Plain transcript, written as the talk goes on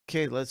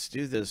Okay, let's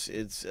do this.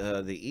 It's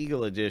the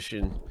Eagle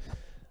edition.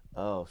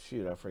 Oh,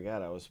 shoot, I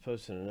forgot I was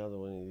posting another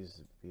one of these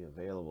to be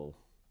available.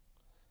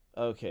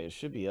 Okay, it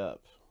should be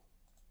up.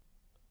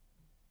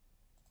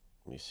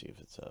 Let me see if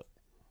it's up.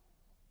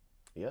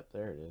 Yep,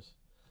 there it is.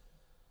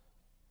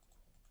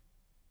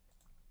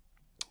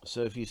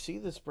 So if you see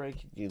this break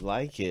and you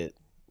like it,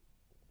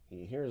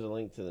 here's a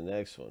link to the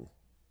next one.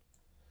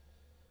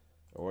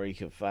 Or where you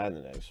can find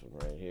the next one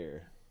right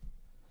here.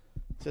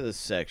 To this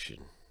section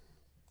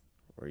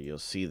where you'll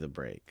see the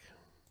break.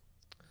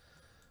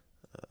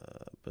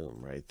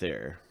 Boom, right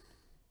there.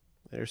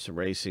 There's some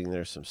racing,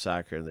 there's some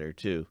soccer in there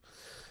too.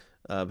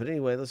 But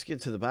anyway, let's get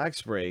to the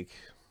box break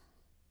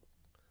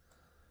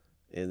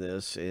in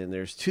this. And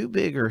there's two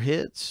bigger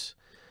hits.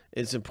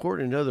 It's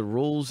important to know the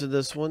rules in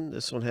this one.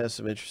 This one has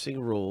some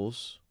interesting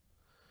rules.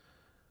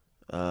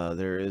 If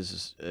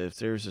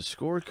there's a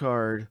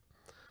scorecard,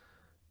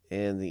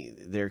 and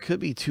there could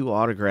be two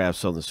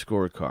autographs on the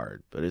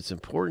scorecard, but it's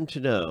important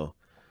to know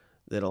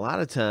that a lot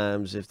of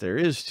times, if there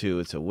is two,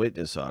 it's a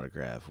witness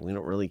autograph. We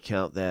don't really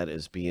count that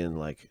as being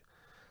like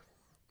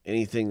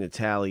anything to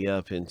tally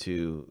up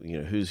into,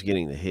 who's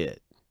getting the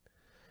hit,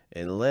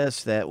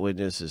 unless that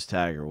witness is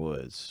Tiger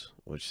Woods,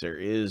 which there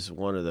is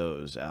one of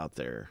those out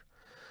there.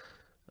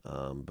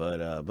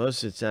 But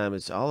most of the time,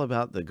 it's all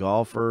about the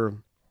golfer,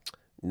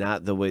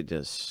 not the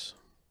witness.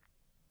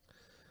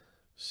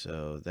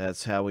 So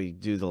that's how we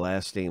do the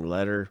last name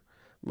letter.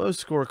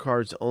 Most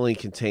scorecards only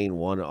contain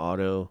one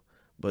auto,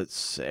 but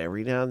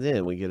every now and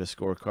then we get a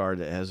scorecard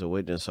that has a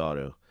witness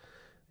auto.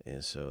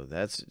 And so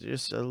that's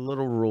just a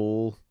little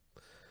rule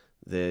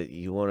that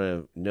you want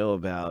to know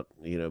about,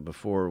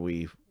 before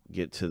we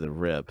get to the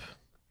rip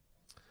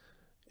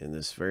in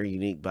this very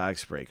unique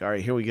box break. All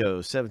right, here we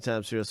go. 7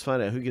 times through. Let's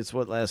find out who gets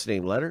what last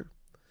name letter.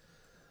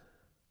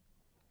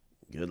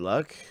 Good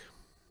luck.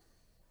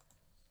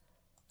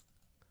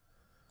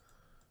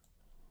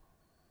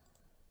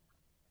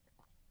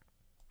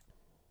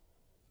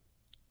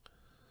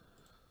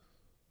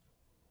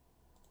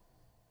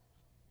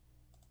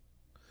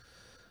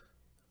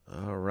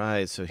 All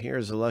right, so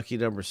here's the lucky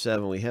number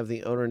 7. We have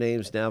the owner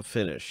names now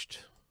finished.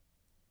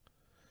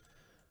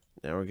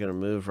 Now we're going to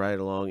move right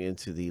along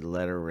into the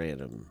letter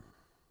random.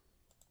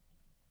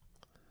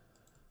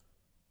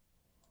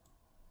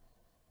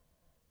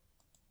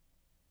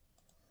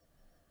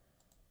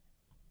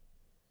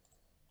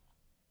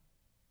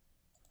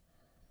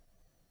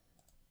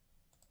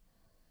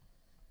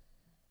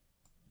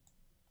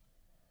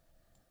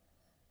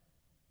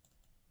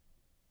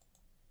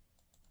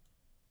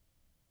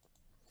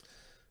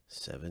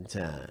 Seven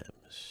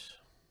times.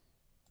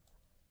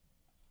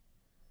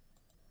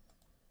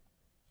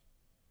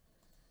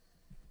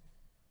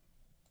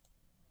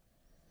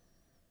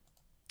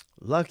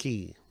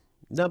 Lucky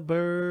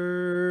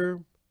number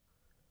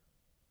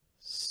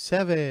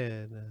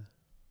 7.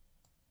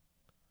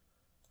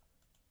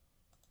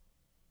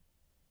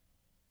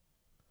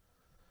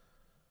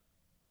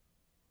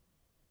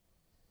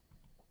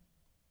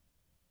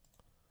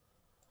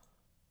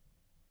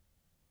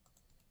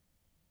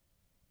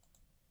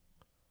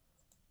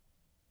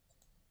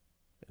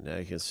 And now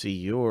you can see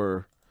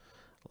your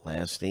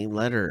last name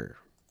letter.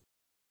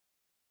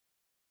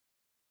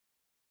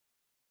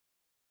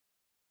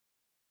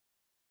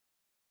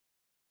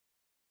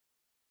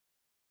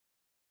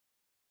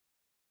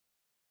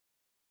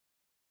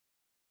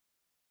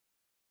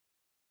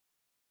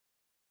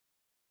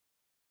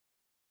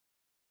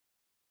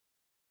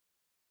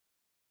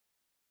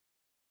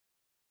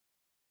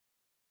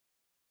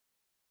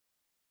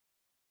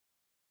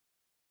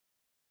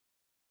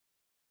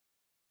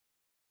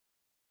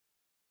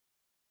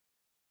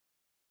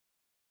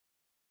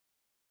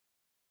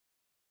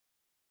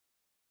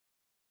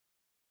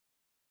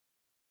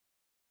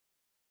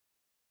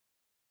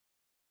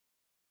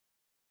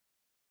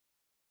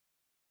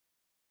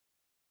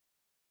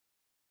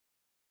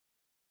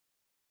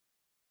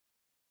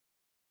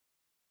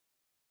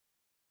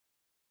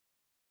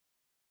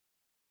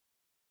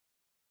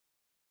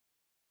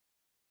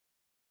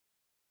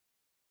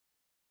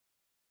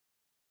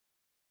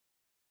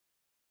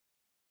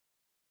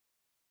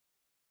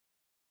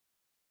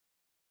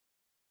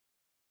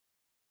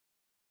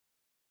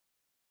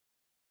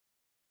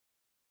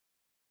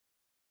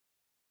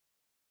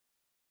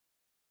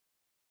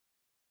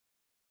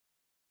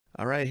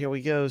 All right, here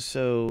we go.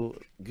 So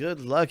good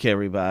luck,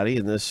 everybody,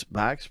 in this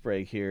box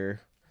break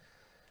here.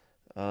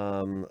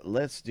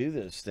 Let's do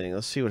this thing.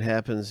 Let's see what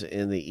happens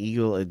in the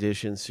Eagle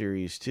Edition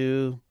Series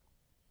 2.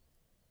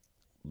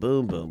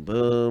 Boom, boom,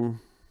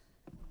 boom.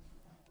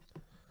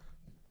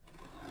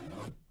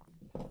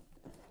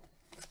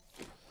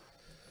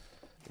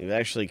 You've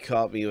actually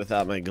caught me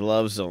without my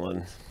gloves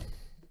on.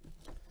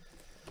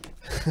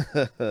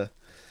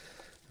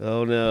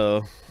 Oh,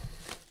 no.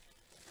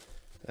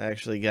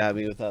 Actually got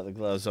me without the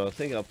gloves on. I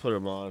think I'll put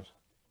them on.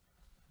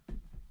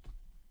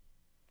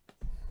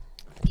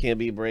 Can't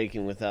be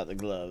breaking without the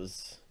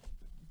gloves.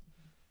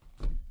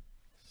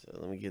 So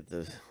let me get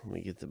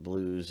the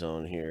blues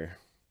on here.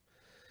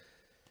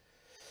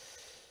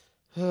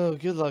 Oh,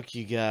 good luck,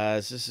 you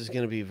guys. This is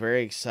going to be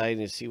very exciting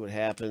to see what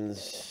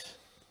happens.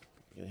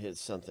 Going to hit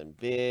something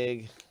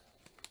big.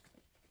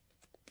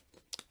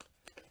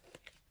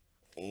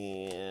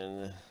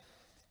 And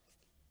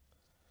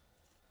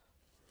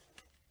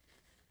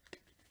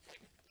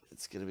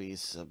it's going to be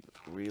some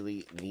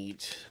really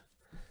neat,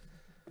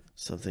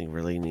 something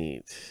really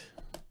neat.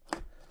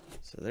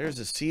 So there's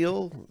a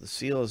seal. The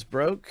seal is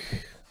broke.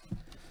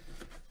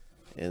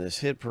 And this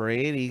Hit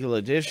Parade Eagle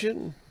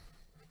Edition.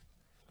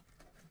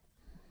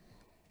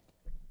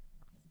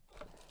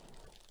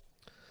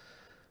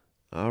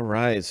 All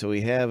right, so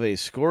we have a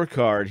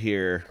scorecard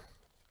here.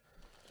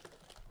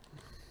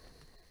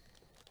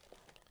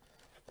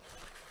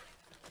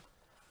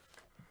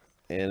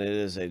 And it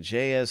is a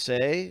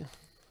JSA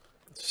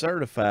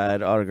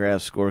certified autograph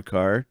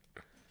scorecard.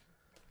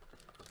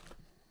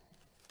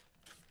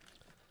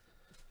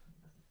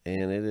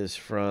 And it is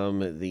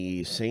from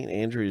the St.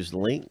 Andrews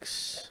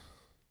Lynx.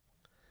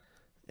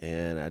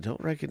 And I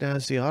don't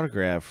recognize the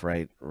autograph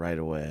right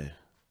away.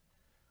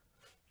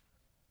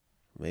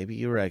 Maybe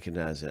you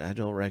recognize it. I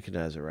don't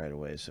recognize it right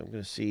away. So I'm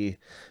going to see.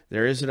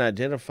 There is an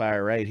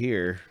identifier right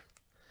here.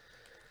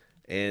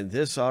 And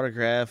this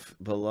autograph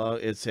below,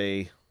 it's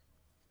a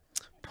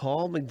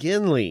Paul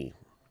McGinley.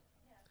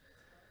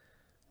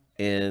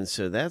 And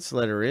so that's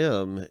letter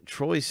M.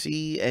 Troy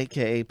C.,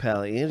 a.k.a.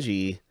 Pal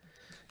Angie,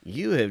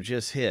 you have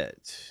just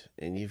hit.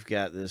 And you've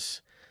got this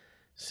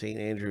St.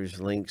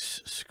 Andrews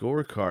Lynx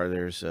scorecard.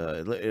 There's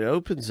it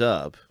opens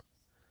up.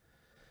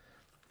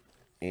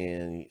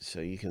 And so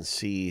you can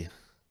see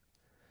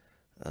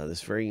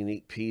this very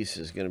unique piece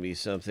is going to be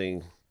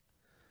something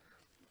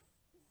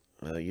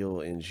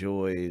you'll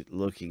enjoy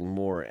looking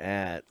more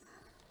at.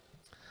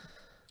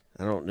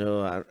 I don't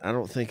know. I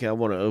don't think I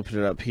want to open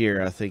it up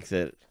here. I think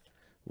that,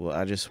 well,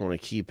 I just want to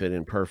keep it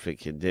in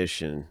perfect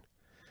condition,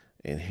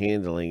 and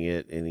handling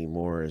it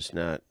anymore is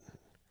not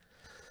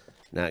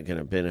going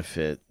to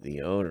benefit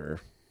the owner.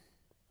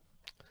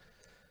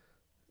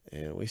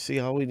 And we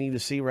see all we need to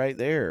see right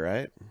there,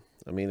 right?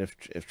 I mean,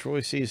 if Troy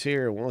sees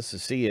here and wants to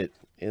see it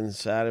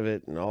inside of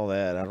it and all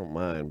that, I don't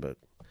mind. But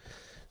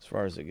as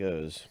far as it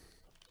goes,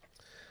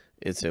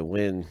 it's a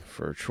win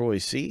for Troy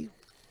C.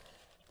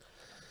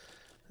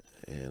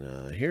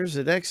 And here's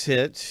the next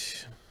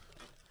hit.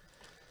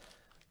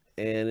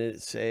 And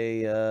it's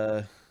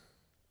a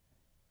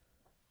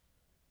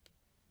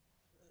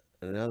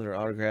another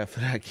autograph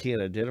that I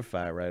can't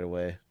identify right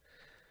away.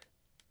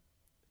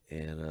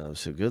 And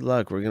so good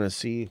luck. We're gonna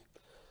see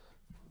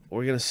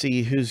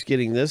who's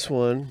getting this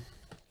one.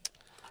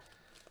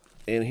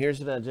 And here's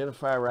an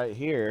identifier right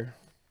here.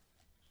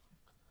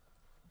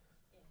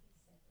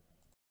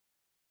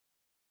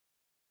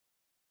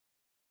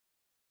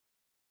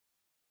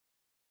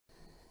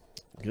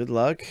 Good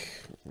luck.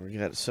 We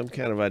got some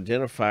kind of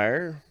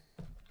identifier.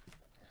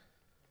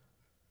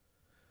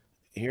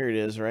 Here it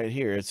is right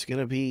here. It's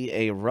going to be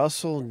a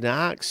Russell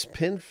Knox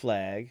pin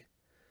flag.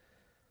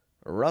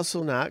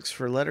 Russell Knox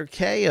for letter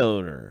K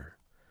owner.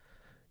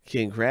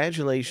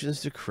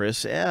 Congratulations to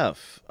Chris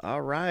F.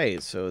 All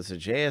right, so it's a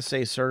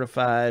JSA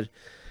certified.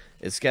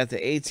 It's got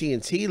the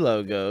AT&T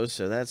logo,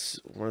 so that's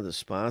one of the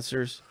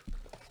sponsors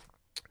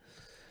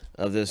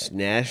of this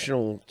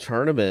national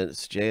tournament.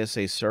 It's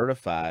JSA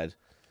certified.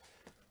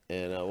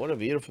 And what a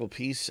beautiful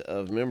piece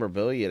of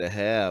memorabilia to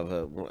have,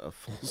 a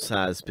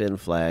full-size pin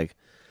flag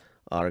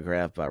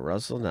autographed by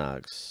Russell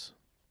Knox.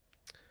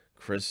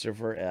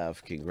 Christopher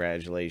F.,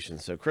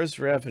 congratulations. So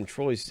Christopher F. and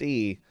Troy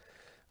C.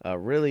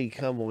 Really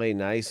come away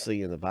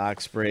nicely in the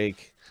box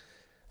break.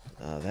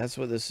 That's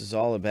what this is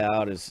all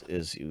about, is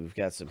we've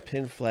got some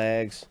pin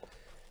flags.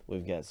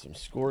 We've got some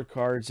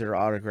scorecards that are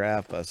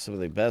autographed by some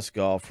of the best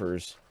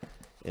golfers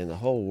in the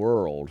whole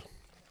world.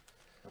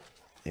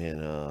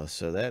 And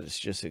so that is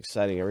just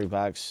exciting. Every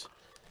box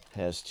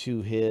has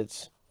 2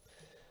 hits.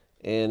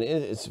 And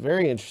it's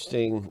very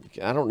interesting.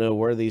 I don't know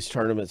where these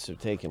tournaments have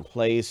taken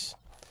place.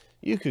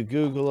 You could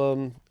Google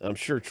them. I'm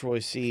sure Troy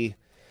C.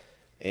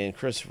 and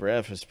Christopher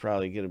F. is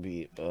probably going to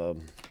be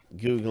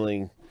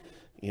Googling,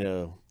 you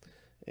know,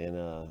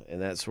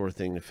 and that sort of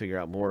thing to figure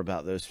out more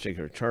about those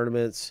particular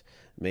tournaments.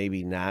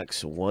 Maybe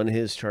Knox won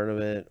his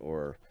tournament,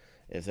 or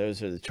if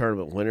those are the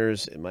tournament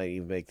winners, it might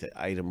even make the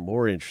item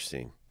more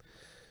interesting.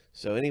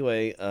 So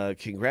anyway,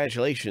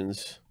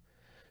 congratulations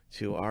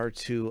to our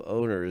 2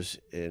 owners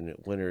and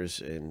winners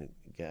and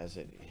guys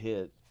that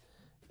hit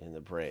in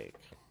the break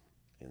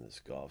in this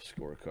golf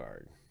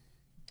scorecard.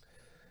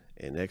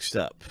 And next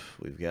up,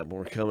 we've got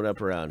more coming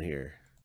up around here.